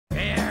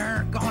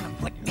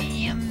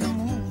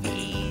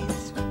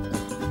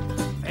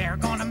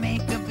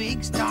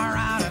big star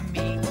out of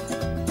me.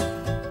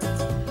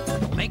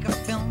 We'll make a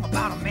film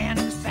about a man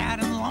who's sad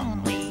and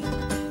lonely,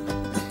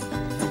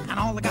 and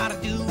all I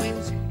gotta do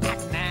is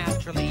act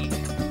naturally.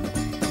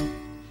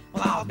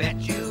 Well, I'll bet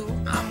you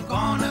I'm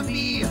gonna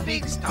be a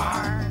big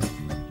star.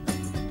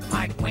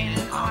 Might win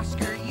an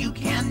Oscar, you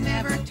can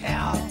never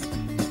tell.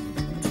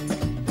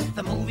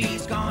 The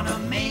movie's gonna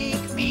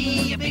make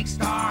me a big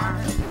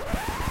star.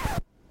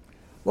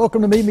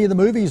 Welcome to Meet Me in the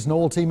Movies.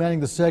 Noel T. Manning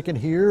II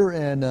here,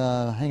 and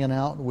hanging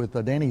out with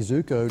Danny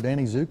Zuko.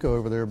 Danny Zuko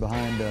over there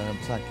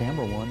beside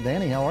camera one.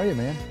 Danny, how are you,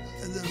 man?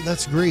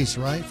 That's Grease,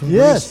 right? From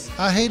Yes. Grease.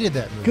 I hated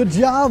that movie. Good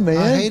job, man.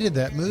 I hated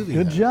that movie.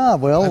 Good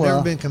job. Well, I've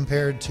never been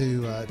compared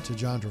to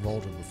John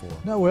Travolta before.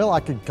 No, well, I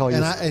could call you.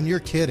 And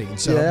you're kidding,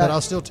 so Yeah. but I'll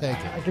still take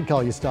it. I could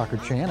call you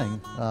Stockard Channing.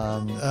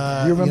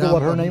 Do you remember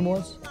what her name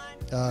was?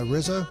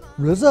 Rizzo.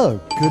 Rizzo.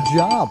 Good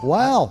job.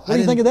 Wow. What do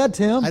you think of that,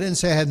 Tim? I didn't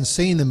say I hadn't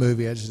seen the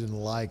movie. I just didn't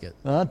like it.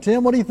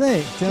 Tim, what do you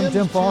think?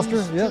 Tim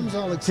Foster. Tim's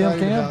all excited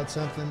Tim Cam? about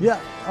something.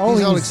 Yeah. Oh,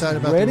 he's all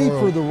excited about ready the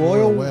for the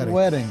royal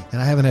wedding.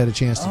 And I haven't had a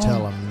chance to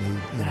tell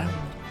him.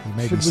 He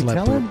maybe Should we slept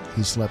tell through. him?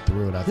 He slept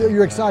through it. I think.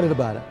 You're excited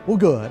about it. Well,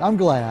 good. I'm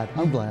glad.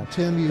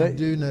 Tim, you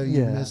do know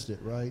you yeah. missed it,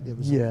 right? It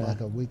was Yeah.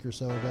 like a week or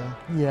so ago.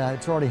 Yeah,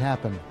 it's already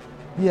happened.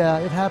 Yeah,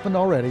 it happened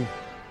already.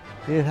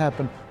 It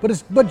happened.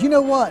 But you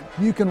know what?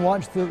 You can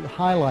watch the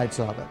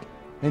highlights of it.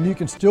 And you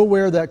can still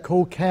wear that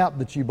cool cap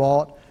that you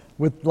bought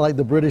with like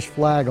the British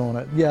flag on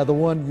it. Yeah, the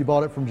one you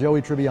bought it from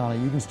Joey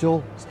Tribbiani. You can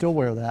still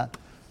wear that.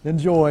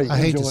 Enjoy. I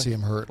hate to see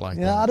him hurt like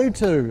that. Yeah, I do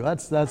too.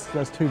 That's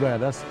too bad.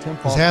 That's Tim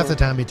Because Foster. half the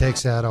time he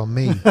takes it out on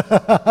me.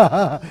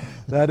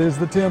 That is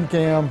the Tim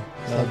Cam.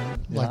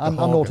 I'm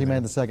Hulk Noel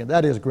Man II.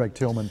 That is Greg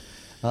Tillman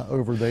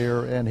over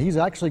there, and he's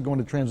actually going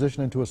to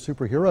transition into a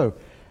superhero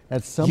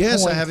at some point.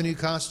 Yes, I have a new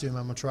costume.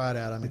 I'm going to try it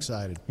out. I'm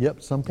excited.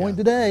 Yep, some point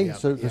today. Yep,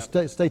 So yep.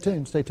 stay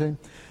tuned. Stay tuned.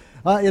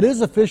 It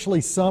is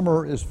officially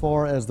summer as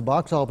far as the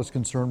box office is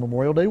concerned.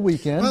 Memorial Day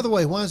weekend. By the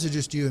way, why is it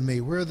just you and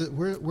me? Where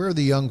are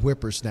the young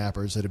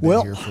whippersnappers that have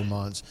been here for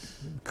months?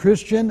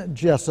 Christian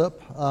Jessup,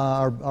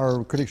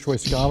 our Critics'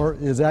 Choice Scholar,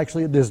 is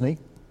actually at Disney,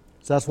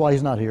 so that's why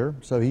he's not here.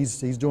 So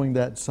he's doing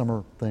that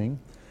summer thing.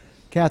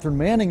 Catherine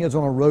Manning is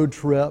on a road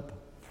trip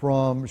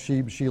from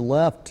she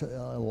left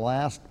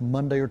last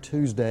Monday or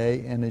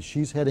Tuesday, and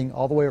she's heading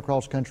all the way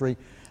across country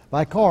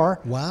by car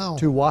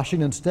to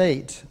Washington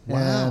State. Wow.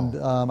 And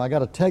I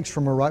got a text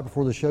from her right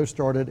before the show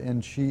started,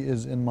 and she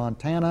is in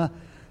Montana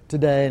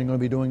today and going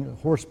to be doing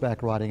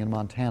horseback riding in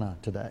Montana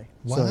today.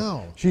 Wow.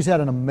 So she's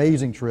had an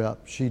amazing trip.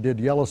 She did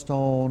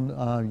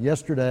Yellowstone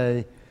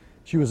yesterday.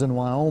 She was in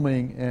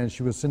Wyoming, and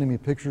she was sending me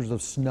pictures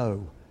of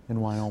snow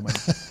in Wyoming.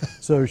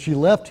 So she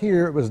left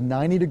here. It was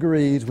 90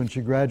 degrees when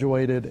she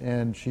graduated,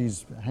 and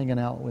she's hanging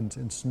out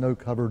in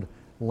snow-covered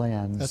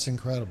lands. That's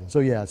incredible. So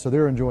yeah, so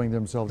they're enjoying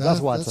themselves. That's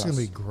why it's That's us.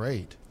 going to be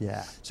great.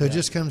 Yeah. So it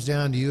just comes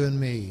down to you and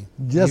me.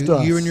 Just you,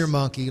 us. You and your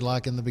monkey,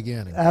 like in the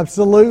beginning.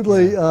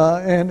 Absolutely.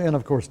 And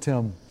of course,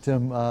 Tim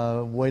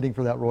waiting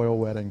for that royal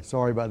wedding.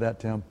 Sorry about that,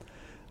 Tim.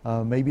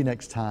 Maybe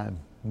next time.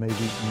 Maybe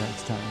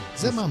next time.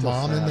 Is that my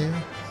mom in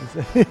there?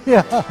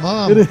 Yeah.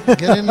 Mom,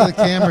 get into the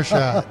camera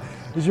shot.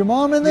 Is your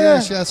mom in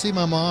there? Yeah, I see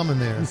my mom in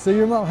there. You see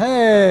your mom?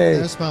 Hey.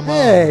 That's my mom.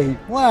 Hey.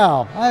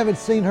 Wow. I haven't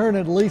seen her in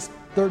at least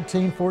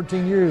 13,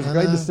 14 years.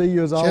 Great to see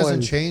you as always. She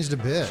hasn't changed a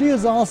bit. She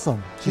is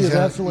awesome. She is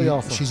absolutely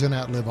awesome. She's going to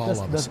outlive all of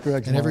us. That's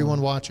Greg's and mom.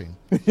 everyone watching.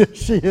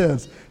 She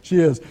is. She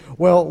is.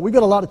 Well, we've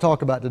got a lot to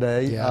talk about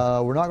today.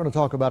 Yeah. We're not going to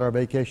talk about our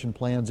vacation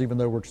plans, even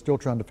though we're still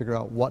trying to figure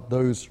out what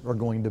those are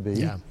going to be.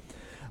 Yeah.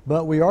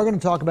 But we are going to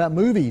talk about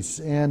movies,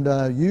 and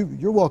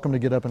you're welcome to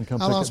get up and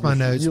come. I lost my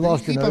notes. You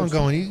lost your keep notes. on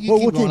going. You Well,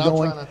 keep we'll going. keep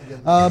going. I'll try not to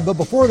get But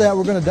before that,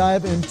 we're going to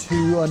dive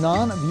into a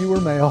non-viewer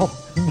mail.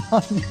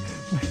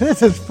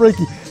 This is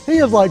freaky. He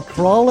is like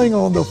crawling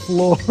on the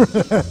floor.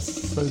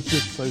 That's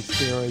just so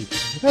scary.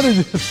 That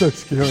is just so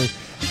scary.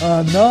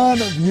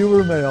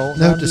 Non-viewer mail.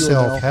 Note to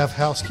self: have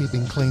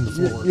housekeeping clean the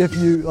floor. If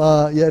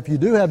you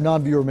do have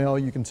non-viewer mail,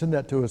 you can send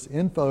that to us,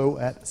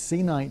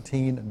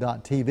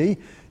 info@c19.tv.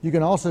 You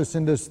can also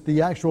send us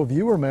the actual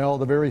viewer mail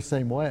the very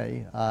same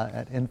way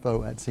at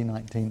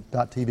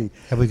info@c19.tv.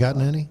 Have we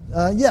gotten any?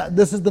 Yeah,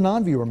 this is the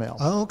non-viewer mail.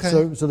 Oh,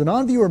 okay. So the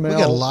non-viewer mail.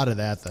 We got a lot of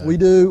that, though. We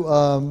do.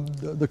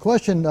 The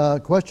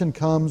question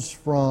comes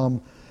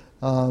from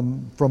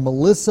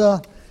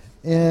Melissa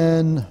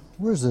in,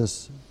 where's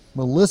this?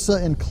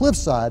 Melissa in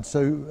Cliffside.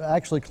 So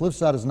actually,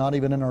 Cliffside is not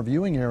even in our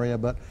viewing area,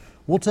 but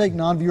we'll take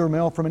non-viewer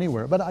mail from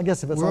anywhere. But I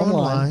guess if it's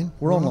online,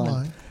 we're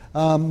online.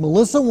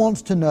 Melissa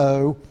wants to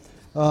know,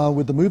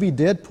 with the movie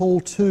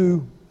Deadpool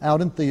 2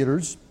 out in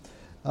theaters,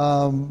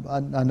 I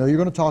know you're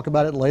going to talk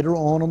about it later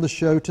on the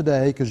show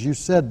today because you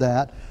said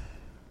that.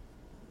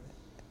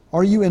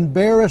 Are you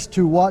embarrassed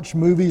to watch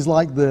movies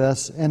like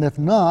this? And if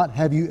not,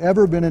 have you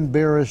ever been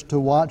embarrassed to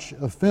watch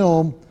a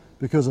film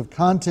because of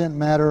content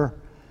matter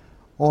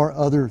or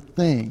other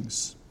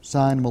things?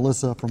 Signed,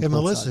 Melissa from Cliffside.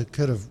 Melissa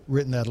could have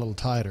written that a little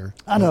tighter.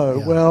 I know.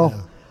 Yeah,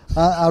 well,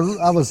 I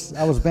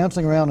was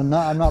bouncing around and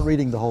I'm not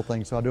reading the whole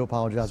thing, so I do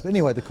apologize. But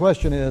anyway, the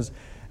question is,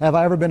 have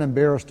I ever been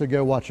embarrassed to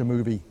go watch a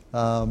movie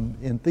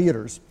in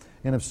theaters?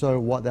 and if so,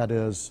 what that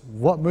is.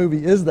 What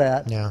movie is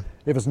that Yeah.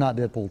 if it's not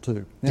Deadpool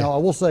 2? Now, Yeah. I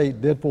will say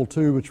Deadpool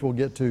 2, which we'll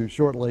get to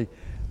shortly.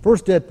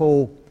 First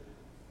Deadpool,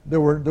 there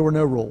were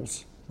no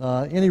rules.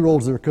 Any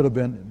rules there could have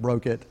been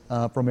broke it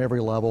from every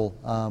level.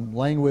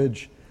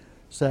 Language,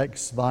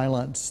 sex,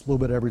 violence, a little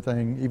bit of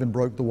everything, even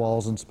broke the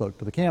walls and spoke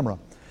to the camera.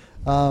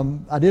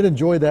 I did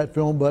enjoy that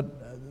film, but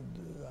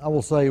I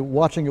will say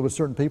watching it with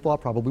certain people, I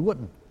probably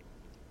wouldn't.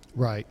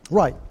 Right.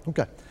 Right,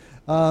 okay.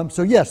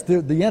 So yes,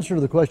 the answer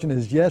to the question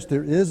is yes,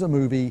 there is a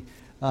movie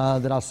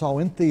that I saw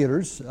in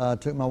theaters.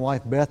 Took my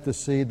wife Beth to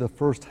see the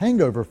first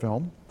Hangover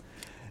film.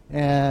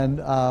 And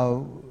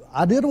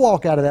I did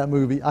walk out of that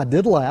movie. I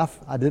did laugh.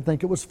 I did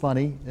think it was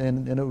funny,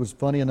 and it was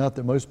funny enough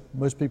that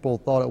most people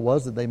thought it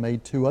was, that they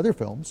made 2 other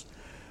films.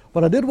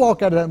 But I did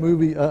walk out of that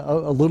movie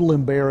a little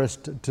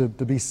embarrassed to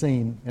be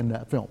seen in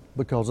that film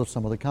because of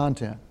some of the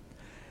content.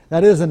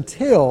 That is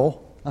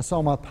until I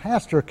saw my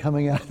pastor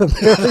coming out of the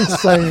very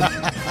same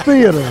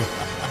theater.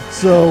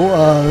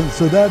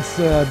 So that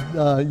said,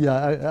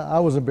 yeah, I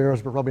was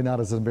embarrassed, but probably not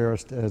as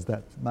embarrassed as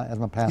my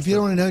pastor. If you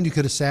don't have known, you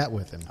could have sat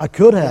with him. I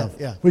could have.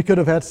 Yeah. We could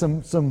have had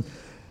some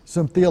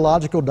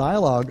theological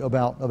dialogue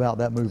about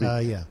that movie.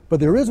 Yeah. But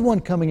there is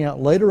one coming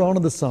out later on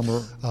in the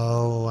summer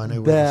Oh, I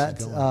know where this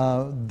is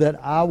going. that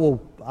I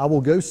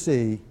will go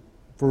see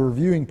for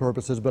reviewing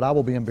purposes, but I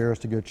will be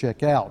embarrassed to go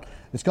check out.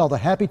 It's called The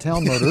Happy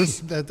Town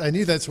Murders. I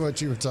knew that's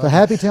what you were talking The about.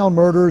 Happy Town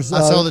Murders.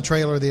 I saw the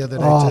trailer the other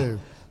day, too.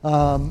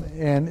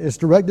 And it's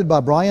directed by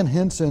Brian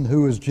Henson,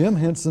 who is Jim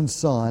Henson's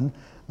son.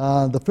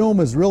 The film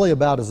is really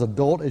about as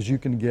adult as you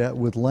can get,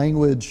 with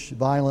language,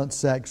 violence,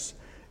 sex,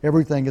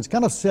 everything. It's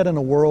kind of set in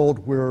a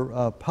world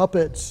where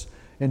puppets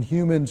and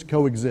humans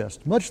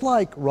coexist, much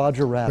like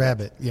Roger Rabbit.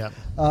 Rabbit, yeah.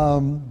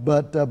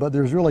 But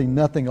there's really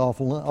nothing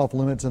off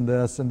limits in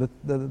this. And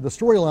the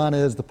storyline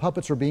is the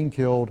puppets are being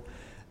killed,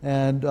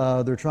 and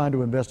they're trying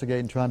to investigate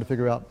and trying to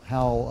figure out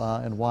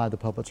how and why the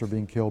puppets are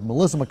being killed.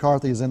 Melissa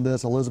McCarthy is in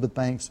this, Elizabeth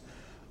Banks,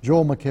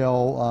 Joel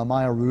McHale,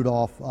 Maya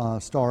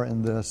Rudolph star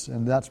in this,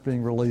 and that's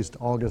being released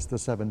August the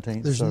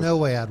 17th. There's no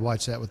way I'd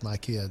watch that with my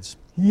kids.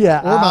 Yeah.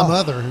 Or my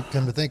mother, who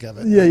come to think of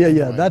it. Yeah.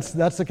 Anyway. That's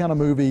the kind of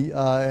movie,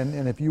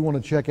 and if you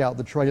want to check out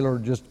the trailer,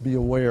 just be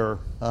aware,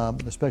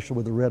 especially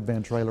with the Red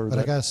Van trailer. But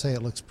I got to say,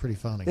 it looks pretty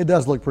funny. It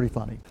does look pretty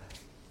funny.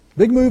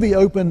 Big movie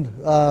opened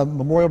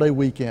Memorial Day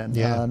weekend.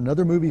 Yeah.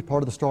 Another movie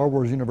part of the Star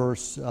Wars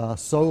universe,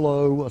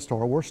 Solo, a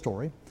Star Wars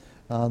story.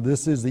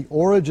 This is the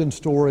origin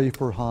story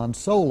for Han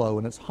Solo,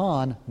 and it's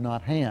Han,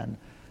 not Han,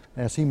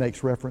 as he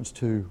makes reference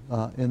to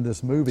in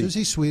this movie. Is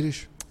he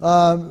Swedish?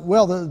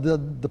 Well,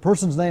 the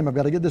person's name, I've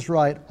got to get this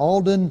right,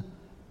 Alden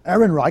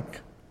Ehrenreich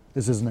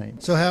is his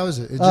name. So how is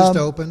it? It just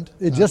opened?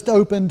 It just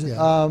opened.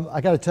 Yeah. I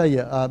got to tell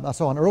you, I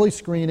saw an early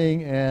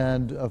screening,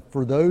 and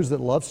for those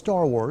that love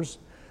Star Wars,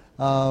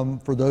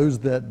 for those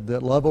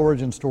that love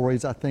origin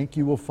stories, I think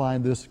you will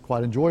find this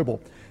quite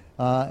enjoyable.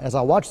 As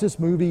I watch this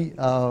movie,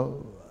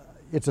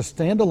 it's a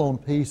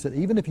standalone piece that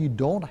even if you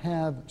don't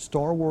have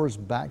Star Wars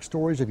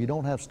backstories, if you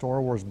don't have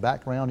Star Wars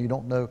background, you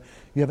don't know,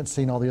 you haven't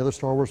seen all the other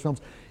Star Wars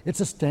films, it's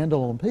a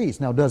standalone piece.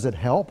 Now, does it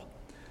help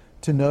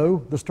to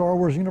know the Star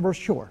Wars universe?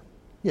 Sure.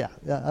 Yeah,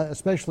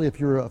 especially if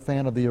you're a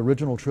fan of the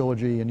original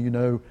trilogy and you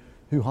know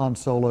who Han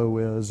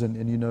Solo is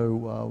and you know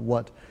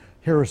what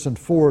Harrison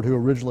Ford, who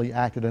originally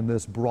acted in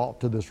this, brought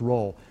to this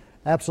role.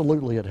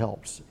 Absolutely it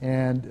helps.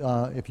 And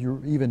if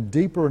you're even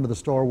deeper into the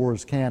Star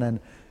Wars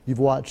canon, you've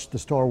watched the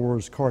Star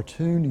Wars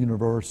cartoon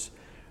universe,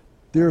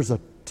 there's a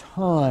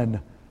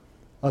ton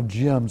of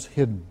gems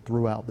hidden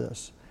throughout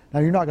this. Now,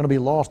 you're not going to be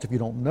lost if you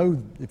don't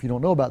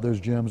know about those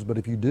gems, but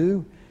if you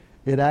do,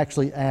 it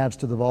actually adds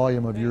to the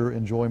volume of your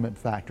enjoyment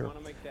factor.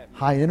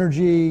 High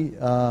energy,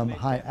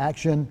 high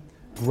action,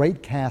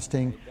 great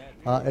casting.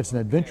 It's an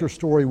adventure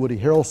story. Woody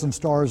Harrelson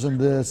stars in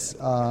this.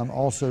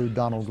 Also,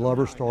 Donald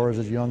Glover stars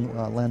as young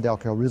Lando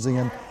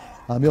Calrissian.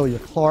 Emilia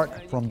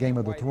Clarke from Game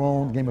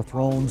of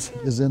Thrones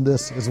is in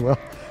this as well.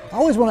 I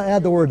always want to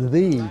add the word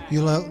 "the."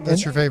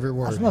 That's your favorite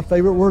word. That's my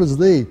favorite word, is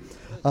 "the."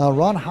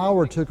 Ron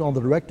Howard took on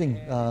the directing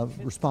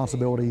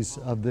responsibilities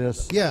of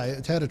this. Yeah,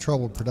 it had a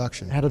troubled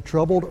production. Had a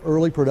troubled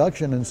early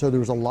production, and so there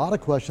was a lot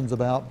of questions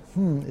about,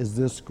 is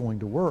this going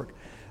to work?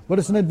 But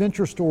it's an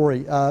adventure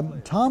story.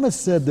 Thomas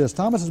said this.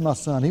 Thomas is my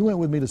son. He went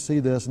with me to see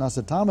this, and I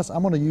said, Thomas,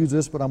 I'm going to use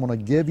this, but I'm going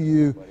to give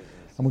you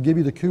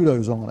the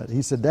kudos on it.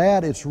 He said,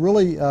 Dad, it's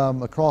really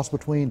a cross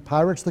between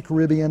Pirates of the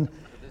Caribbean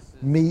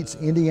meets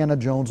Indiana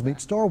Jones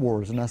meets Star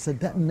Wars. And I said,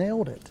 that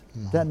nailed it.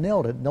 That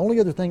nailed it. The only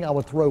other thing I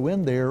would throw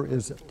in there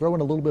is throw in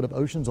a little bit of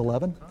Ocean's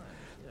 11,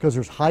 because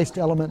there's heist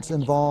elements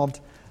involved.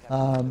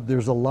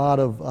 There's a lot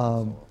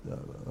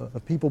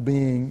of people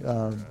being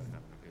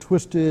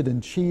twisted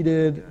and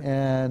cheated,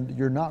 and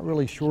you're not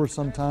really sure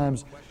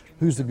sometimes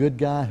who's the good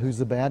guy, who's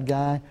the bad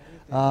guy.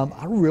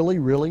 I really,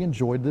 really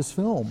enjoyed this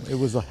film. It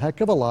was a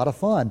heck of a lot of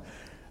fun.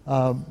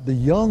 The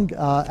young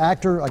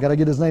actor, I got to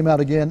get his name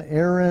out again,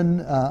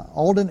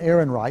 Alden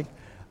Ehrenreich,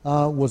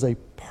 was a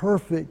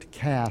perfect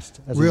cast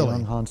as a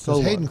young Han Solo.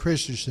 Because Hayden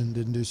Christensen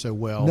didn't do so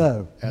well.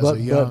 No, as a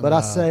young, but I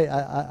say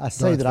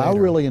that I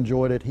Vader. really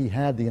enjoyed it. He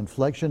had the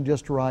inflection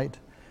just right.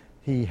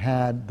 He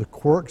had the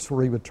quirks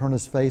where he would turn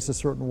his face a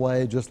certain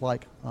way, just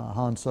like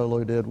Han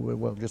Solo did.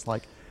 Well, just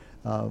like.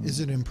 Is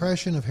it an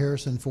impression of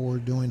Harrison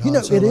Ford doing You Han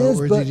know, Solo, it is,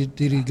 or but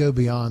did he go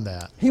beyond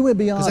that? he went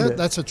beyond 'Cause it.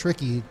 that's a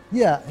tricky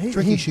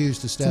Tricky shoes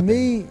to step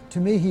in. To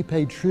me, he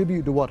paid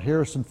tribute to what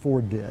Harrison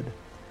Ford did,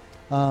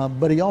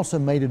 but he also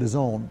made it his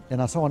own.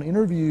 And I saw an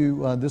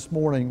interview this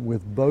morning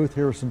with both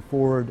Harrison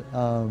Ford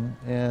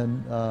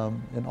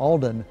and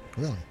Alden.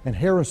 Really? And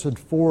Harrison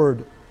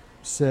Ford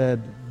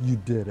said, "You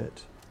did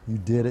it. You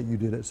did it. You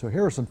did it." So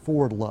Harrison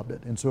Ford loved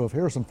it. And so if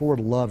Harrison Ford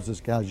loves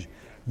this guy's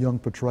young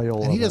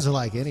portrayal, And he of doesn't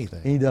like anything.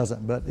 he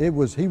doesn't, but he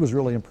was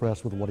really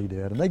impressed with what he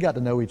did, and they got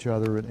to know each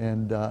other,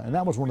 and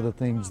that was one of the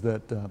things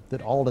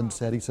that Alden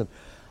said. He said,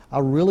 "I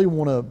really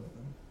want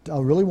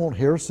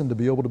Harrison to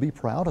be able to be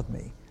proud of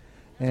me,"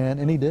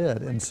 and he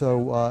did, and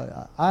so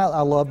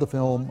I love the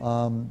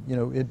film. You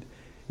know,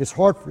 it's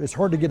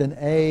hard to get an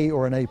A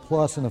or an A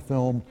plus in a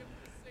film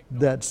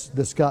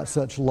that's got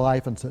such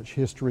life and such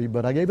history,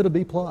 but I gave it a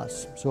B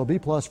plus. So a B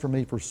plus for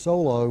me for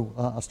Solo,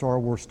 a Star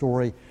Wars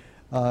story.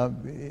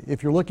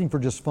 If you're looking for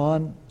just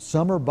fun,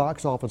 summer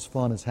box office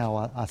fun is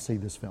how I see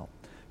this film.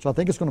 So I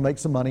think it's going to make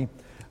some money.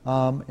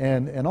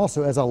 And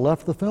also, as I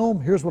left the film,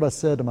 here's what I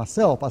said to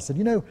myself. I said,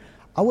 you know,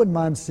 I wouldn't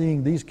mind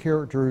seeing these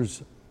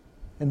characters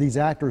and these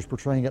actors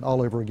portraying it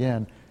all over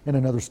again in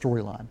another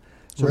storyline.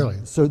 So, Really?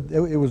 So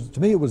it was, to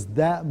me, it was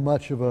that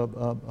much of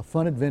a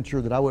fun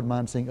adventure that I wouldn't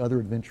mind seeing other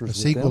adventures A with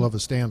sequel them. of a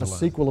standalone. A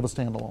sequel of a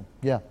standalone.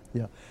 Yeah,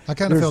 yeah. I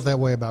kind of There's- felt that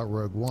way about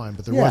Rogue One,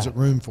 but there Yeah. wasn't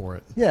room for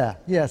it. Yeah,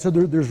 yeah. So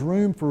there's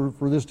room for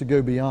this to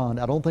go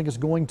beyond. I don't think it's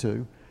going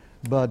to,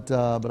 but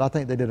I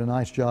think they did a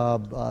nice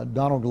job.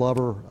 Donald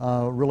Glover,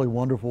 really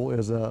wonderful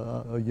as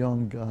a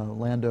young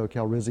Lando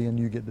Calrissian.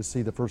 You get to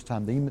see the first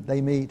time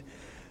they meet.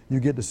 You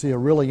get to see a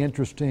really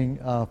interesting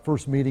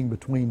first meeting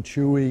between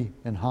Chewie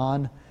and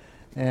Han.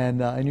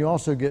 And you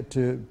also get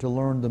to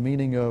learn the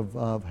meaning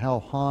of how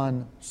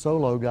Han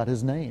Solo got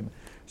his name.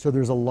 So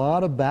there's a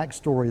lot of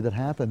backstory that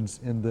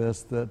happens in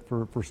this that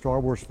for Star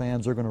Wars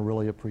fans, they're going to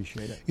really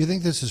appreciate it. You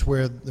think this is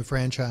where the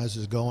franchise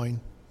is going?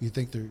 You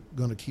think they're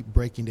going to keep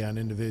breaking down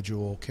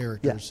individual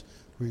characters?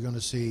 We're going to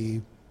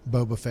see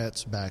Boba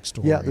Fett's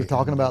backstory. Yeah, they're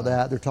talking and, about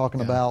that. They're talking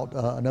yeah. about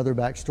another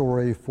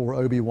backstory for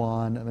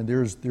Obi-Wan. I mean,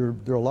 there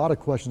are a lot of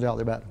questions out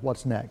there about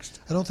what's next.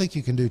 I don't think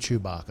you can do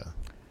Chewbacca.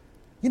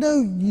 You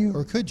know,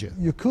 Or could you?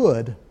 You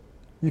could,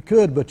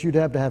 but you'd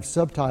have to have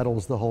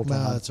subtitles the whole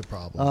time. No, that's a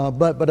problem.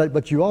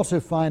 But you also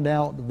find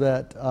out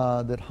that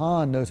that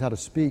Han knows how to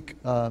speak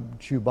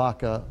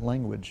Chewbacca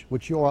language,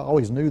 which you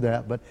always knew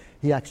that, but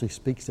he actually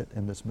speaks it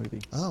in this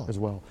movie as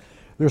well.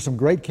 There's some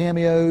great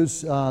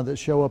cameos that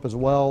show up as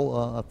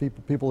well.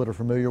 People that are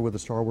familiar with the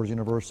Star Wars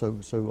universe,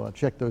 so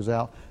check those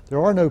out.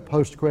 There are no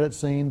post-credit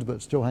scenes,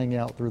 but still hang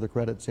out through the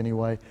credits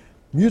anyway.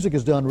 Music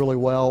is done really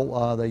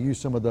well. They use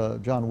some of the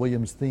John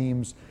Williams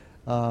themes.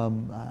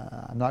 I'm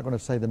not going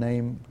to say the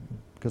name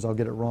because I'll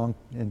get it wrong,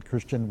 and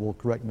Christian will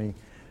correct me.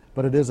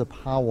 But it is a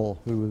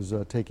Powell who is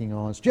taking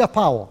on. It's Jeff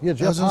Powell. Yeah,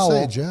 Jeff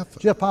Powell.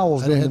 Jeff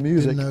Powell's doing the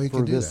music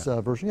for this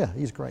version. Yeah,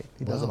 he's great.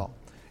 He does it all.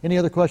 Any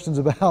other questions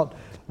about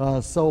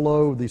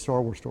Solo, the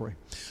Star Wars story?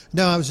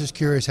 No, I was just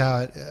curious how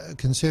it,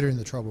 considering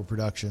the troubled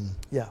production,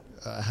 Yeah.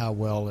 how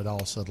well it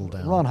all settled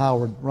down. Ron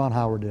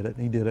Howard did it.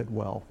 And he did it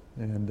well,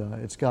 and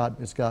it's got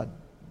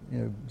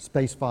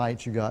space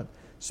fights. You got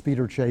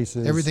speeder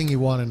chases. Everything you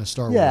want in a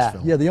Star Wars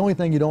film. Yeah. The only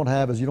thing you don't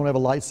have is you don't have a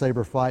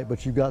lightsaber fight,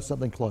 but you've got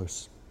something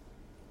close.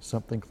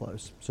 Something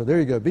close. So there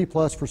you go. B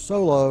plus for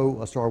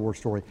Solo, a Star Wars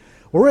story.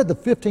 Well, we're at the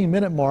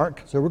 15-minute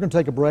mark, so we're going to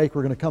take a break.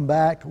 We're going to come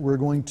back. We're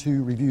going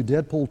to review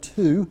Deadpool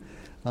 2.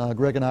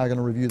 Greg and I are going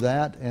to review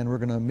that, and we're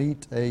going to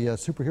meet a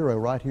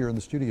superhero right here in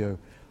the studio.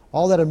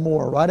 All that and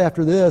more right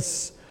after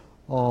this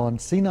on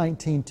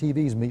C19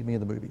 TV's Meet Me in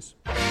the Movies.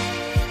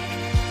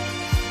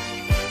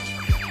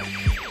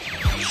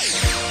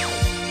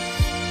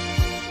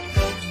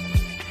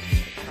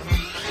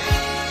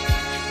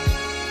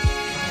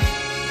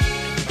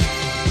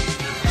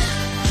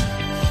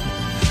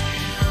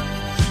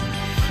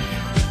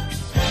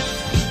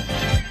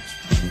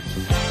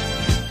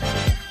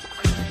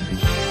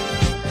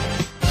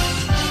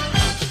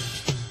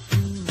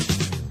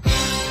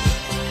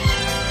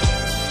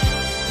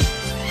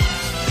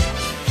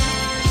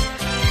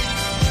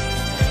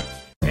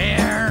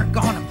 They're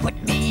gonna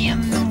put me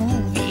in the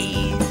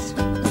movies.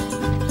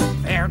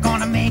 They're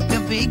gonna make a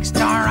big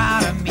star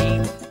out of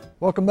me.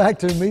 Welcome back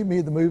to Meet Me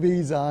at the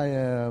Movies. I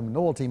am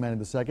Noel T. Manning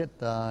II,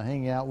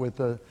 hanging out with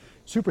a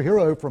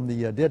superhero from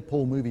the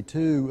Deadpool movie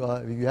 2.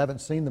 If you haven't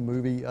seen the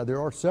movie, there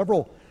are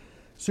several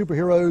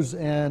superheroes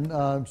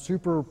and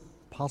super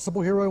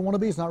possible hero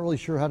wannabes. Not really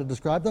sure how to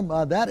describe them.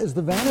 That is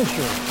the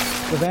Vanisher.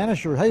 The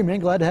Vanisher. Hey, man,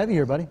 glad to have you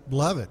here, buddy.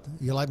 Love it.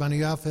 You like my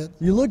new outfit?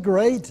 You look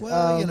great.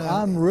 Well,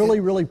 I'm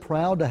really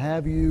proud to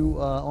have you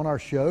on our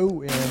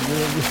show, and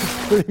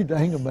you're pretty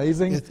dang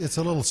amazing. It's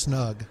a little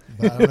snug,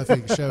 but I don't know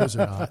if it shows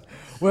or not.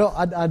 Well,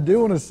 I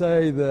do want to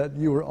say that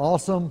you were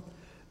awesome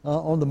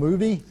on the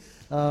movie.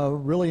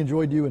 Really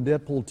enjoyed you in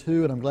Deadpool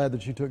 2, and I'm glad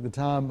that you took the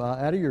time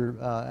out of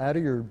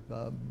your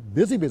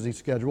busy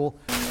schedule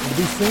to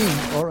be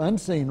seen or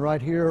unseen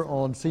right here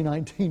on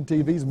C19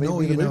 TV's Meet No,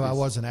 Me in the you know, I Movies.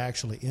 wasn't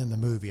actually in the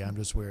movie. I'm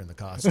just wearing the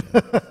costume.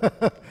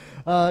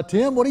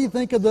 Tim, what do you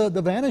think of the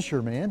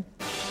Vanisher, man?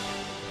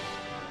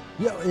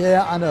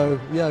 Yeah, I know.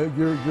 Yeah,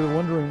 you're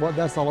wondering what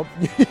that's all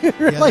about.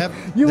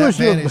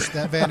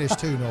 That vanished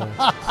too, Noel.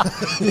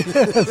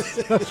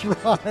 Yes, that's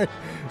right.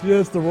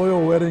 Yes, the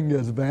royal wedding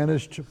has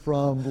vanished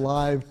from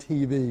live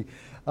TV.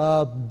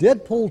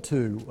 Deadpool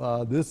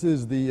 2. This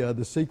is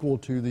the sequel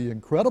to the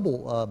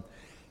incredible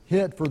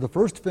hit for the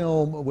first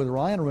film with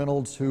Ryan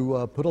Reynolds,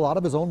 who put a lot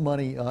of his own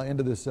money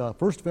into this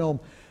first film.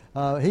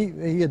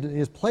 He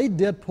has played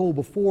Deadpool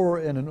before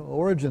in an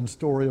origin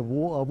story of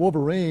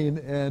Wolverine,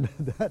 and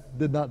that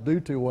did not do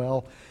too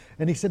well.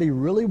 And he said he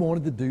really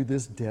wanted to do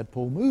this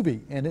Deadpool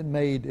movie, and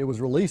it was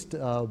released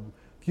a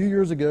few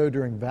years ago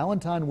during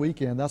Valentine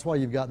weekend. That's why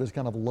you've got this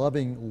kind of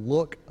loving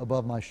look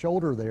above my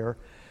shoulder there.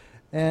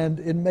 And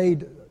it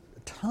made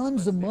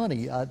tons of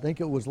money. I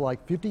think it was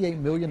like $58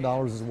 million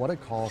is what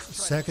it cost.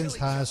 Second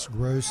highest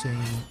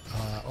grossing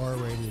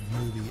R-rated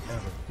movie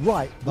ever.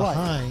 Right.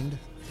 Behind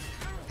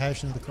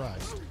Passion of the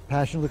Christ.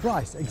 Passion of the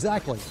Christ,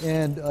 exactly.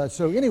 And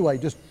so anyway,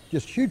 just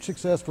huge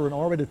success for an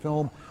R-rated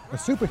film, a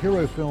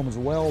superhero film as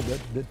well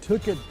that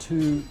took it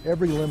to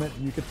every limit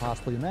you could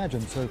possibly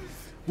imagine. So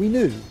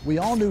we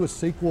all knew a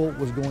sequel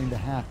was going to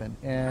happen,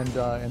 and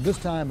this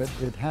time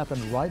it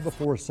happened right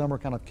before summer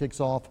kind of kicks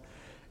off,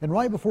 and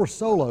right before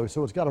Solo,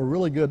 so it's got a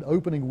really good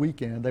opening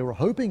weekend. They were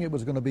hoping it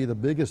was going to be the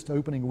biggest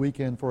opening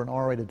weekend for an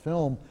R-rated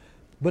film,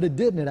 but it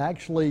didn't. It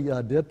actually,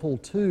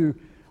 Deadpool 2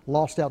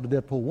 lost out to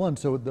Deadpool 1,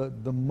 so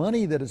the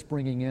money that it's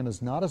bringing in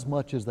is not as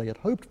much as they had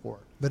hoped for.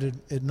 But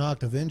it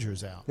knocked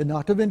Avengers out. It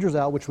knocked Avengers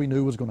out, which we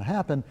knew was going to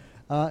happen,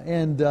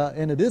 and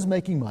it is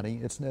making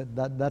money.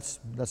 That's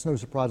no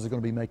surprise it's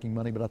going to be making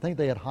money, but I think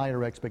they had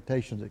higher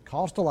expectations. It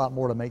cost a lot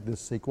more to make this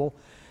sequel.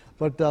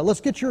 But let's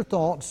get your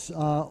thoughts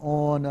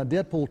on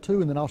Deadpool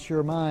 2, and then I'll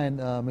share mine,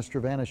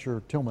 Mr.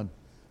 Vanisher Tillman.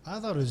 I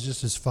thought it was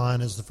just as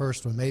fun as the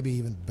first one, maybe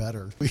even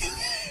better.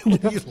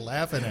 What are you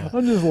laughing at?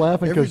 I'm just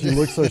laughing because you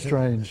look so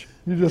strange.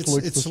 You just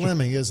look It's so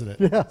slimming, isn't it?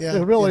 Yeah,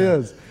 it really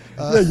is.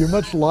 Yeah, you're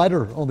much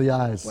lighter on the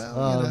eyes.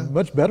 Well,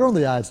 much better on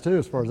the eyes, too,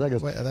 as far as that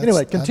goes. Well,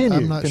 Anyway, continue.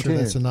 I'm not continue.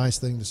 sure that's a nice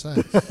thing to say.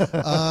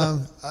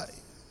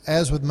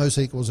 As with most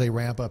sequels, they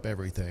ramp up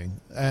everything,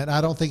 and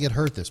I don't think it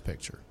hurt this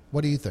picture.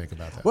 What do you think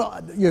about that?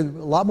 Well, a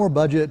lot more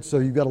budget, so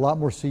you've got a lot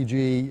more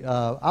CG.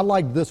 I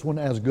like this one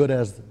as good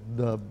as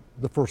the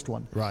first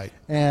one. Right.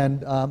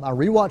 And I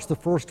rewatched the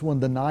first one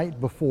the night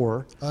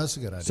before. Oh, that's a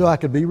good idea. So I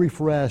could be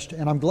refreshed,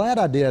 and I'm glad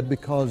I did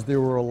because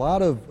there were a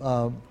lot of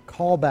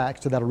callbacks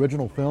to that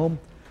original film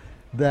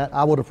that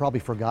I would have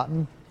probably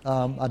forgotten.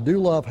 I do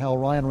love how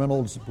Ryan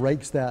Reynolds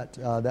breaks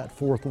that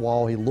fourth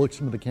wall. He looks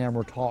into the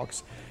camera,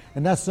 talks,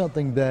 and that's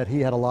something that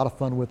he had a lot of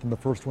fun with in the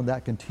first one.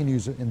 That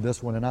continues in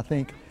this one, and I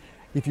think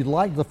if you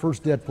liked the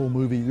first Deadpool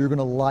movie, you're going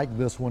to like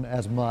this one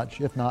as much,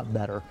 if not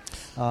better.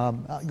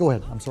 Go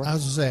ahead. I'm sorry. I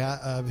was going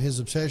to say, his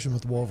obsession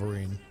with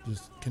Wolverine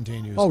just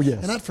continues. Oh,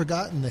 yes. And I'd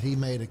forgotten that he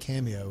made a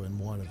cameo in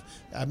one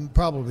of,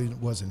 probably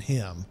wasn't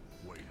him.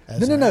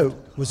 No.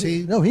 Was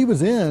he? No, he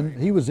was in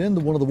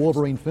one of the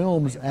Wolverine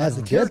films as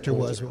the a character Deadpool.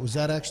 was, but was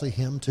that actually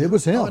him too? It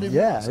was him. Oh, I didn't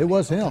Yeah, realize it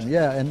was him.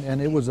 Yeah,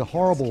 and it was a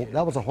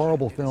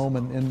horrible film.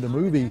 And in the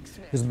movie,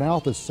 his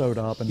mouth is sewed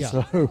up, and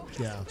Yeah.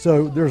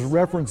 so there's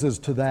references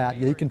to that.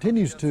 Yeah, he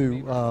continues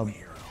to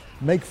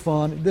make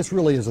fun. This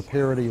really is a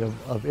parody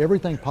of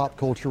everything pop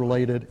culture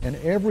related, and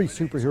every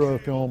superhero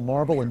film,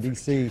 Marvel and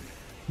DC,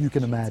 you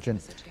can imagine.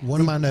 One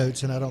of my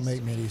notes, and I don't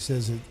make many,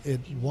 says it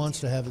wants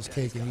to have its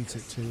cake and eats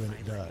it too, and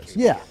it does.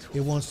 Yeah.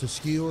 It wants to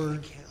skewer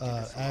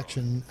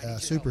action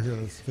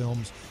superhero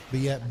films,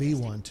 but yet be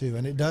one too,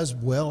 and it does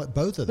well at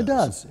both of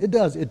those. It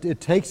does. It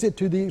takes it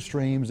to the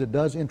extremes. It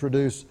does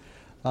introduce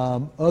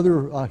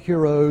other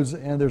heroes,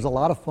 and there's a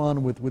lot of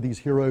fun with these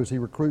heroes. He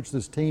recruits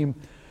this team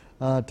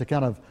to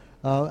kind of...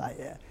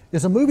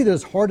 it's a movie that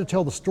is hard to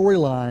tell the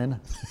storyline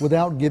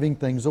without giving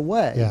things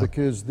away,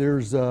 because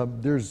there's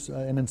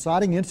an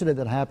inciting incident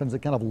that happens that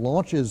kind of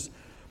launches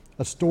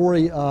a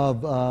story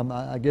of,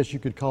 I guess you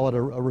could call it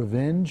a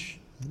revenge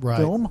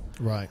film.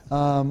 Right.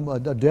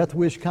 A death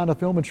wish kind of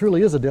film. It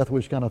truly is a death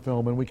wish kind of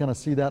film, and we kind of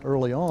see that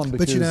early on.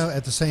 Because, but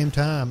at the same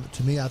time,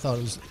 to me, I thought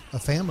it was a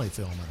family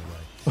film in a way.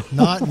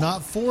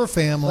 Not for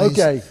families,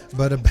 Okay.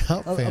 but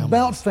about families.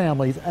 About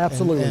families,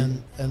 absolutely.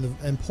 And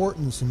the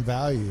importance and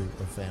value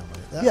of family.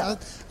 Yeah.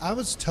 I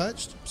was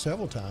touched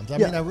several times. I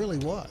Yeah. mean, I really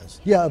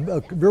was. Yeah, a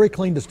very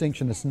clean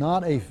distinction. It's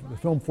not a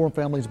film for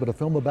families, but a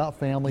film about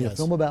family, Yes. a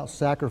film about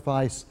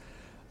sacrifice,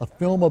 a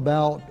film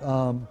about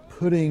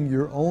putting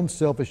your own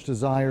selfish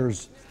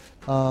desires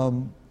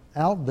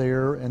out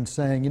there and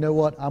saying, you know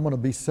what, I'm going to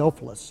be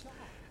selfless.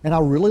 And I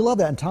really love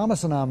that. And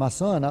Thomas and I, my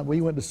son,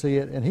 we went to see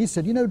it, and he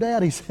said, you know,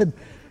 Dad, he said,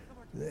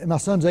 and my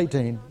son's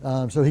 18,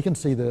 so he can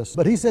see this.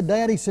 But he said,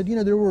 Dad, he said, you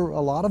know, there were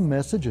a lot of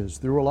messages.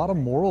 There were a lot of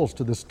morals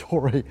to this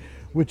story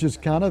which is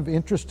kind of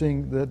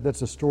interesting.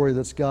 That's a story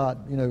that's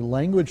got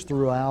language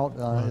throughout.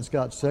 It's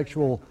got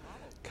sexual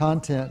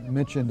content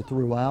mentioned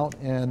throughout,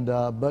 and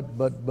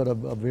but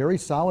a very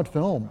solid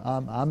film.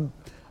 I'm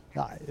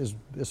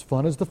as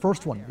fun as the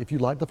first one. If you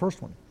like the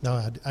first one.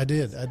 No, I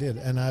did,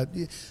 and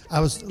I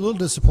was a little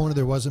disappointed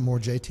there wasn't more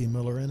J.T.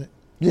 Miller in it.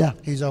 Yeah,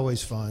 he's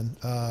always fun.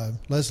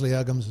 Leslie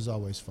Uggams is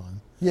always fun.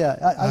 Yeah,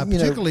 I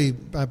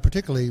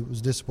particularly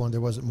was disappointed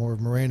there wasn't more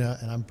of Morena,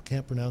 and I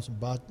can't pronounce it.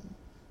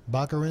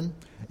 Baccarin.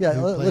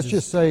 Yeah, let's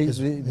just say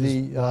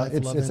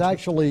it's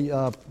actually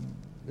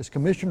it's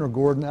Commissioner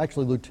Gordon,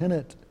 actually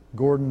Lieutenant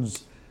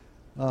Gordon's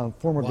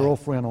former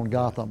girlfriend on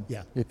Gotham.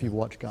 Yeah. If you've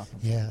watched Gotham.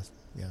 Yeah.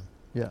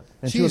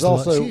 And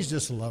she's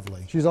just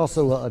lovely. She's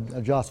also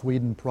a Joss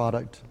Whedon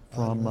product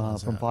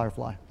from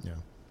Firefly. Yeah.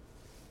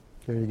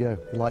 There you go.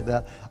 You like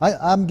that?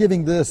 I'm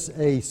giving this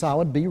a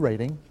solid B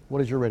rating.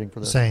 What is your rating for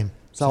this? Same.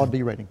 Solid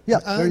B rating. Yeah.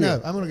 I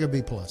know. I'm going to go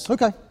B plus.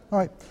 Okay. All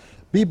right.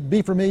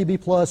 B for me. B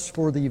plus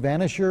for the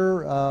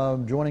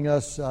Vanisher, joining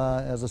us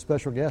as a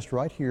special guest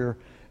right here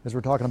as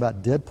we're talking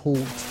about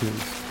Deadpool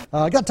 2.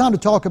 I got time to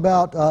talk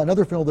about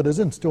another film that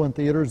is still in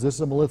theaters. This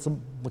is a Melissa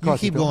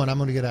McCarthy You keep film. going. I'm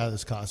going to get out of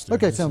this costume.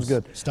 Okay, sounds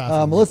good.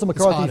 Stop Melissa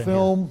McCarthy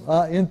film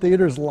in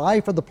theaters,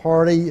 Life of the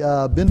Party.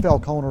 Ben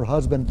Falcone and her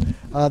husband.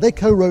 They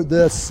co-wrote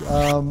this,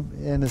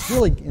 and it's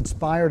really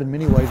inspired in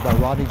many ways by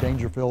Rodney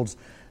Dangerfield's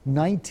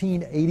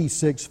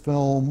 1986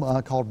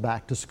 film called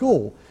Back to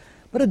School.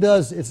 But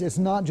it's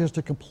not just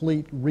a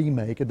complete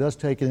remake. It does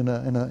take it in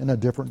a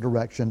different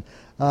direction.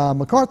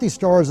 McCarthy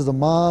stars as a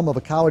mom of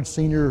a college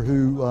senior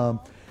who,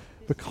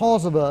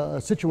 because of a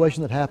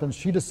situation that happens,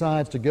 she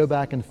decides to go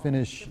back and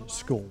finish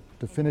school,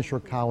 to finish her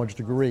college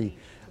degree.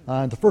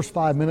 In the first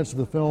 5 minutes of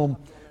the film,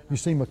 you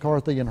see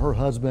McCarthy and her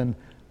husband.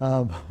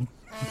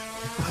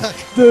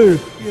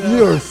 Dude,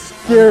 you are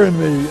scaring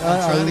me.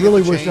 I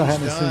really wish I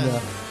hadn't seen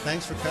that.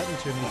 Thanks for cutting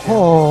to me, Tim.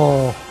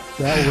 Oh,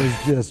 that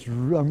was just,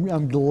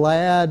 I'm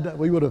glad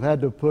we would have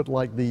had to put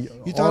like the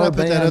You thought I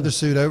put that other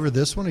suit over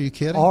this one? Are you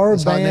kidding?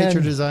 As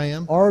hot-natured as I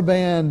am? Our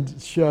band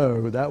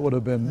show, that would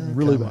have been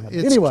really bad.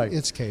 Anyway,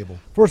 it's cable.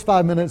 First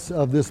 5 minutes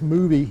of this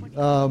movie,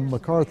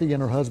 McCarthy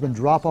and her husband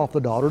drop off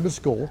the daughter to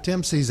school.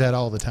 Tim sees that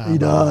all the time. He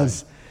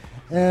does.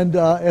 And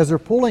as they're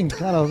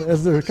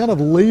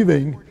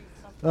leaving,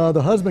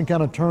 the husband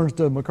kind of turns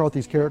to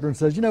McCarthy's character and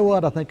says, "You know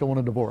what? I think I want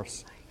a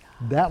divorce."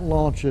 That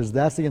launches.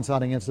 That's the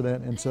inciting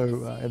incident. And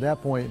so at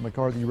that point,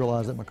 you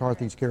realize that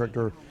McCarthy's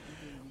character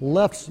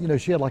left.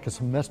 She had like a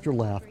semester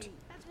left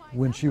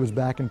when she was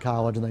back in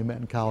college, and they met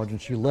in college,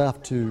 and she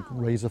left to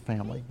raise a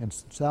family. And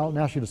so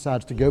now she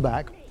decides to go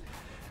back.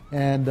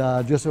 And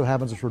just so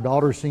happens it's her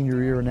daughter's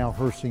senior year and now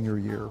her senior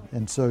year.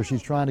 And so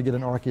she's trying to get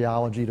an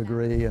archaeology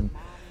degree, and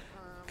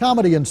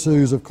comedy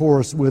ensues, of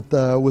course, with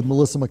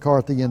Melissa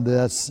McCarthy in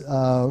this.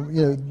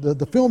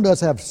 The film does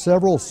have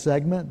several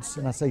segments,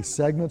 and I say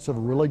segments of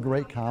really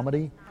great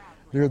comedy.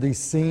 There are these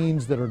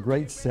scenes that are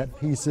great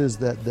set pieces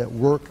that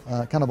work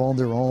kind of on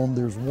their own.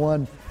 There's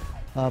one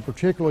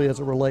particularly as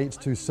it relates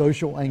to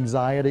social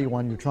anxiety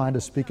when you're trying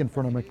to speak in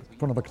front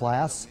of a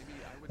class.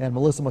 And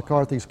Melissa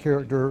McCarthy's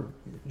character,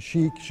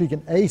 she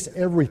can ace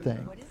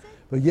everything,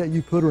 but yet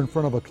you put her in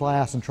front of a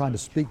class and trying to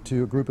speak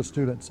to a group of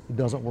students, it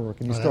doesn't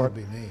work. And you start.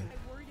 That would be me.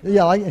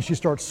 Yeah, and she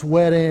starts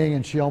sweating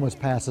and she almost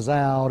passes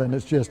out, and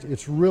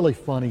it's really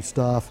funny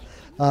stuff.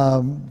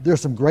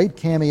 There's some great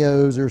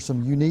cameos, there's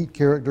some unique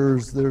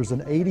characters, there's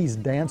an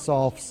 80s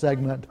dance-off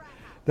segment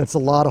that's a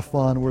lot of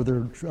fun where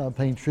they're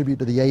paying tribute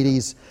to the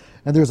 80s,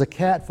 and there's a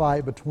cat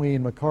fight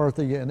between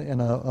McCarthy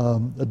and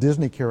a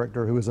Disney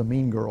character who is a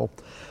mean girl.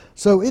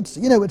 So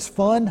it's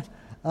fun.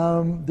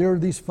 There are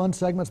these fun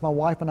segments. My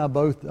wife and I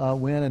both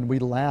went and we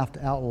laughed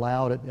out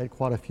loud at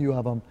quite a few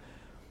of them,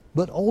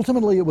 but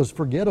ultimately it was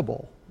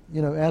forgettable.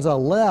 As I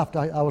left,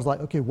 I was like,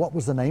 okay, what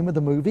was the name of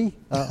the movie?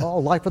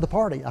 Life of the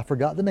Party. I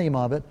forgot the name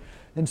of it.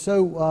 And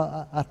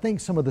so I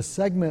think some of the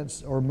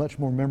segments are much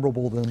more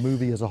memorable than the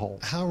movie as a whole.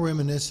 How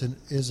reminiscent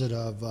is it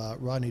of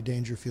Rodney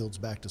Dangerfield's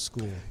Back to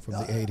School from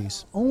the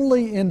 80s?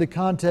 Only in the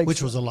context...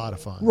 Which was a lot of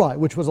fun. Right,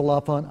 which was a lot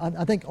of fun.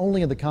 I think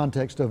only in the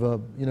context of a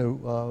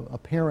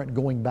parent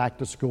going back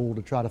to school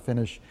to try to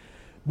finish.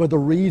 But the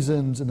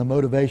reasons and the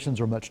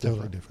motivations are much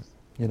different. Totally different.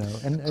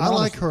 And I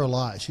like her a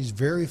lot. She's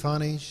very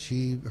funny.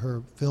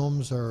 Her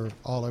films are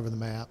all over the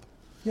map.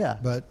 Yeah.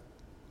 But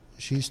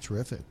she's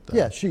terrific, though.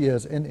 Yeah, she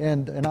is.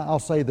 And I'll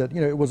say that,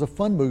 it was a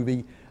fun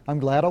movie. I'm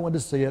glad I went to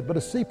see it. But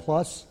a C+,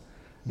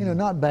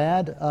 not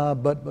bad,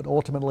 but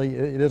ultimately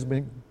it is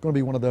going to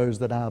be one of those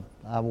that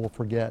I will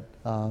forget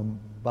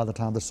by the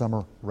time the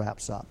summer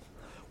wraps up.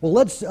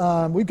 Well,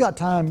 we've got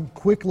time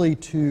quickly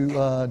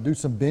to do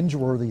some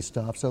binge-worthy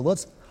stuff. So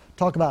let's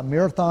talk about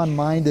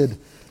marathon-minded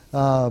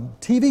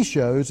TV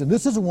shows, and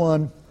this is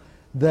one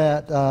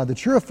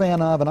that you're a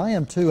fan of, and I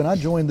am too, and I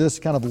joined this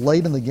kind of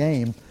late in the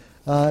game.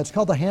 It's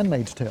called The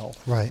Handmaid's Tale.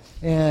 Right.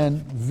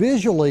 And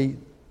visually,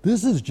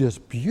 this is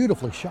just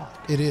beautifully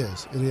shot. It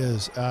is.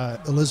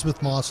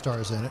 Elizabeth Moss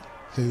stars in it,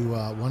 who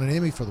won an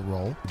Emmy for the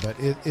role, but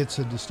it's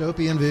a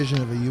dystopian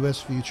vision of a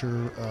U.S.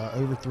 future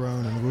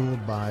overthrown and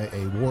ruled by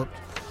a warped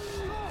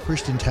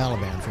Christian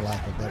Taliban, for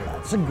lack of a better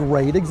word. It's a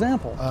great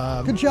example.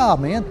 Good job,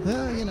 man.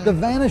 you know. The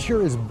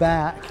Vanisher is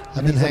back.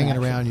 I've been hanging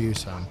around you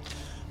some.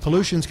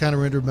 Pollution's kind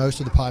of rendered most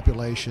of the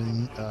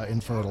population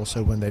infertile,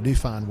 so when they do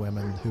find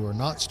women who are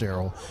not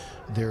sterile,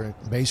 they're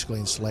basically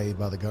enslaved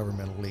by the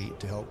government elite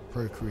to help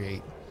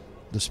procreate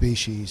the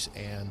species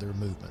and their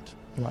movement.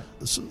 Right.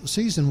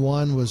 Season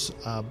 1 was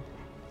a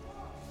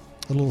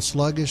little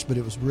sluggish, but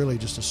it was really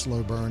just a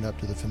slow burn up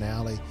to the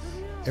finale.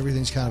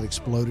 Everything's kind of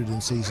exploded in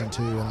season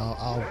 2, and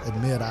I'll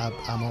admit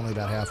I'm only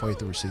about halfway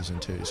through season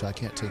 2, so I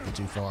can't take it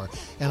too far,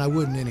 and I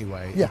wouldn't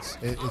anyway. Yes.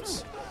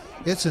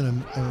 It's a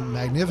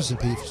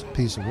magnificent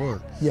piece of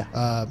work.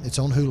 Yeah. It's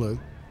on Hulu.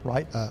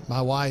 Right.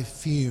 My wife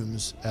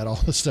fumes at all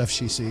the stuff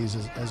she sees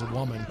as a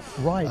woman.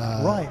 Right,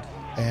 right.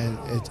 And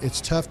it's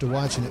tough to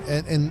watch,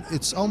 and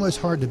it's almost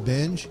hard to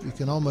binge. You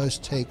can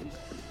almost take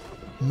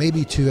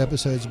maybe 2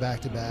 episodes back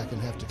to back and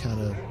have to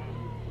kind of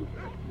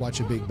watch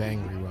a Big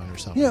Bang rerun or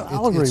something. Yeah,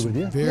 I'll agree with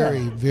you.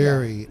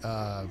 Very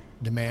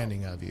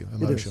demanding of you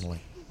emotionally.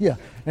 Yeah,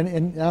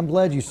 and I'm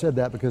glad you said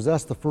that, because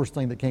that's the first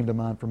thing that came to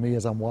mind for me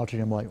as I'm watching.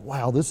 I'm like,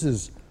 wow, this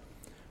is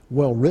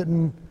well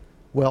written,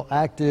 well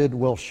acted,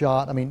 well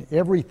shot. I mean,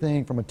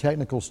 everything from a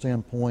technical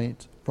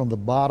standpoint, from the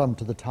bottom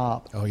to the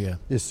top,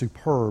 is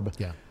superb.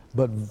 Yeah.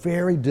 But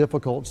very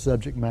difficult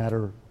subject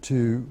matter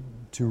to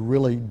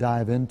really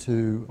dive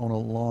into on a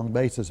long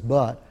basis.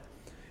 But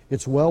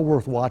it's well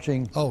worth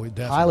watching. Oh,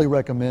 definitely. Highly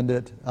recommend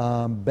it.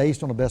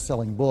 Based on a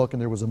best-selling book,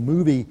 and there was a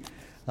movie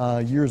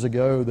years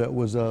ago that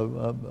was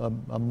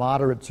a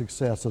moderate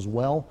success as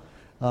well.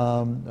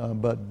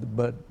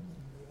 But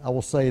I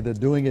will say that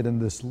doing it in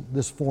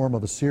this form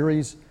of a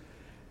series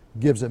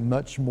gives it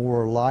much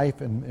more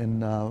life,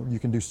 and you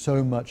can do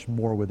so much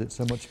more with it,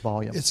 so much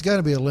volume. It's got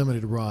to be a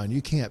limited run.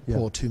 You can't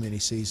pull too many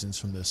seasons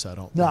from this, I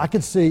don't No,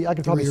 think. I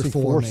could probably 3 or see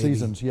 4 4 maybe.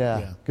 seasons,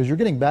 Yeah. because you're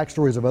getting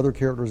backstories of other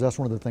characters. That's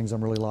one of the things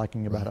I'm really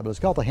liking about it. But it's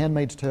called The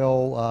Handmaid's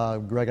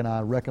Tale. Greg and I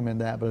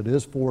recommend that, but it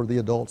is for the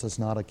adults. It's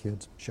not a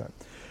kids show.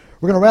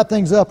 We're going to wrap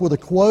things up with a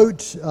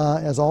quote.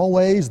 As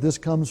always, this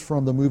comes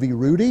from the movie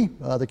Rudy,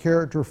 the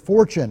character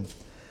Fortune.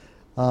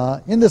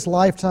 In this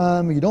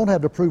lifetime, you don't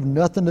have to prove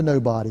nothing to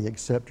nobody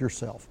except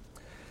yourself.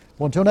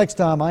 Well, until next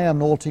time, I am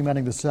Noel T.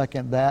 Manning II.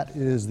 That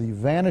is the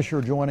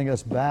Vanisher joining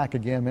us back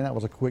again. Man, that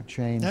was a quick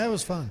change. That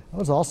was fun. That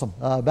was awesome.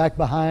 Back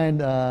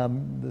behind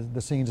the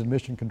scenes in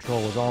Mission Control,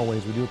 as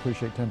always. We do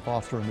appreciate Tim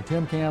Foster and the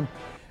Tim Cam.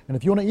 And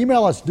if you want to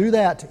email us, do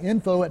that,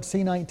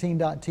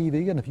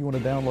 info@c19.tv. And if you want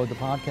to download the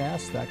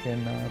podcast, that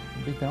can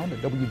be found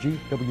at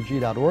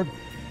wg.org.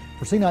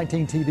 For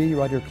C19 TV,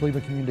 right here at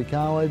Cleveland Community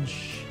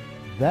College,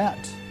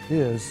 that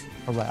is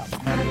a wrap.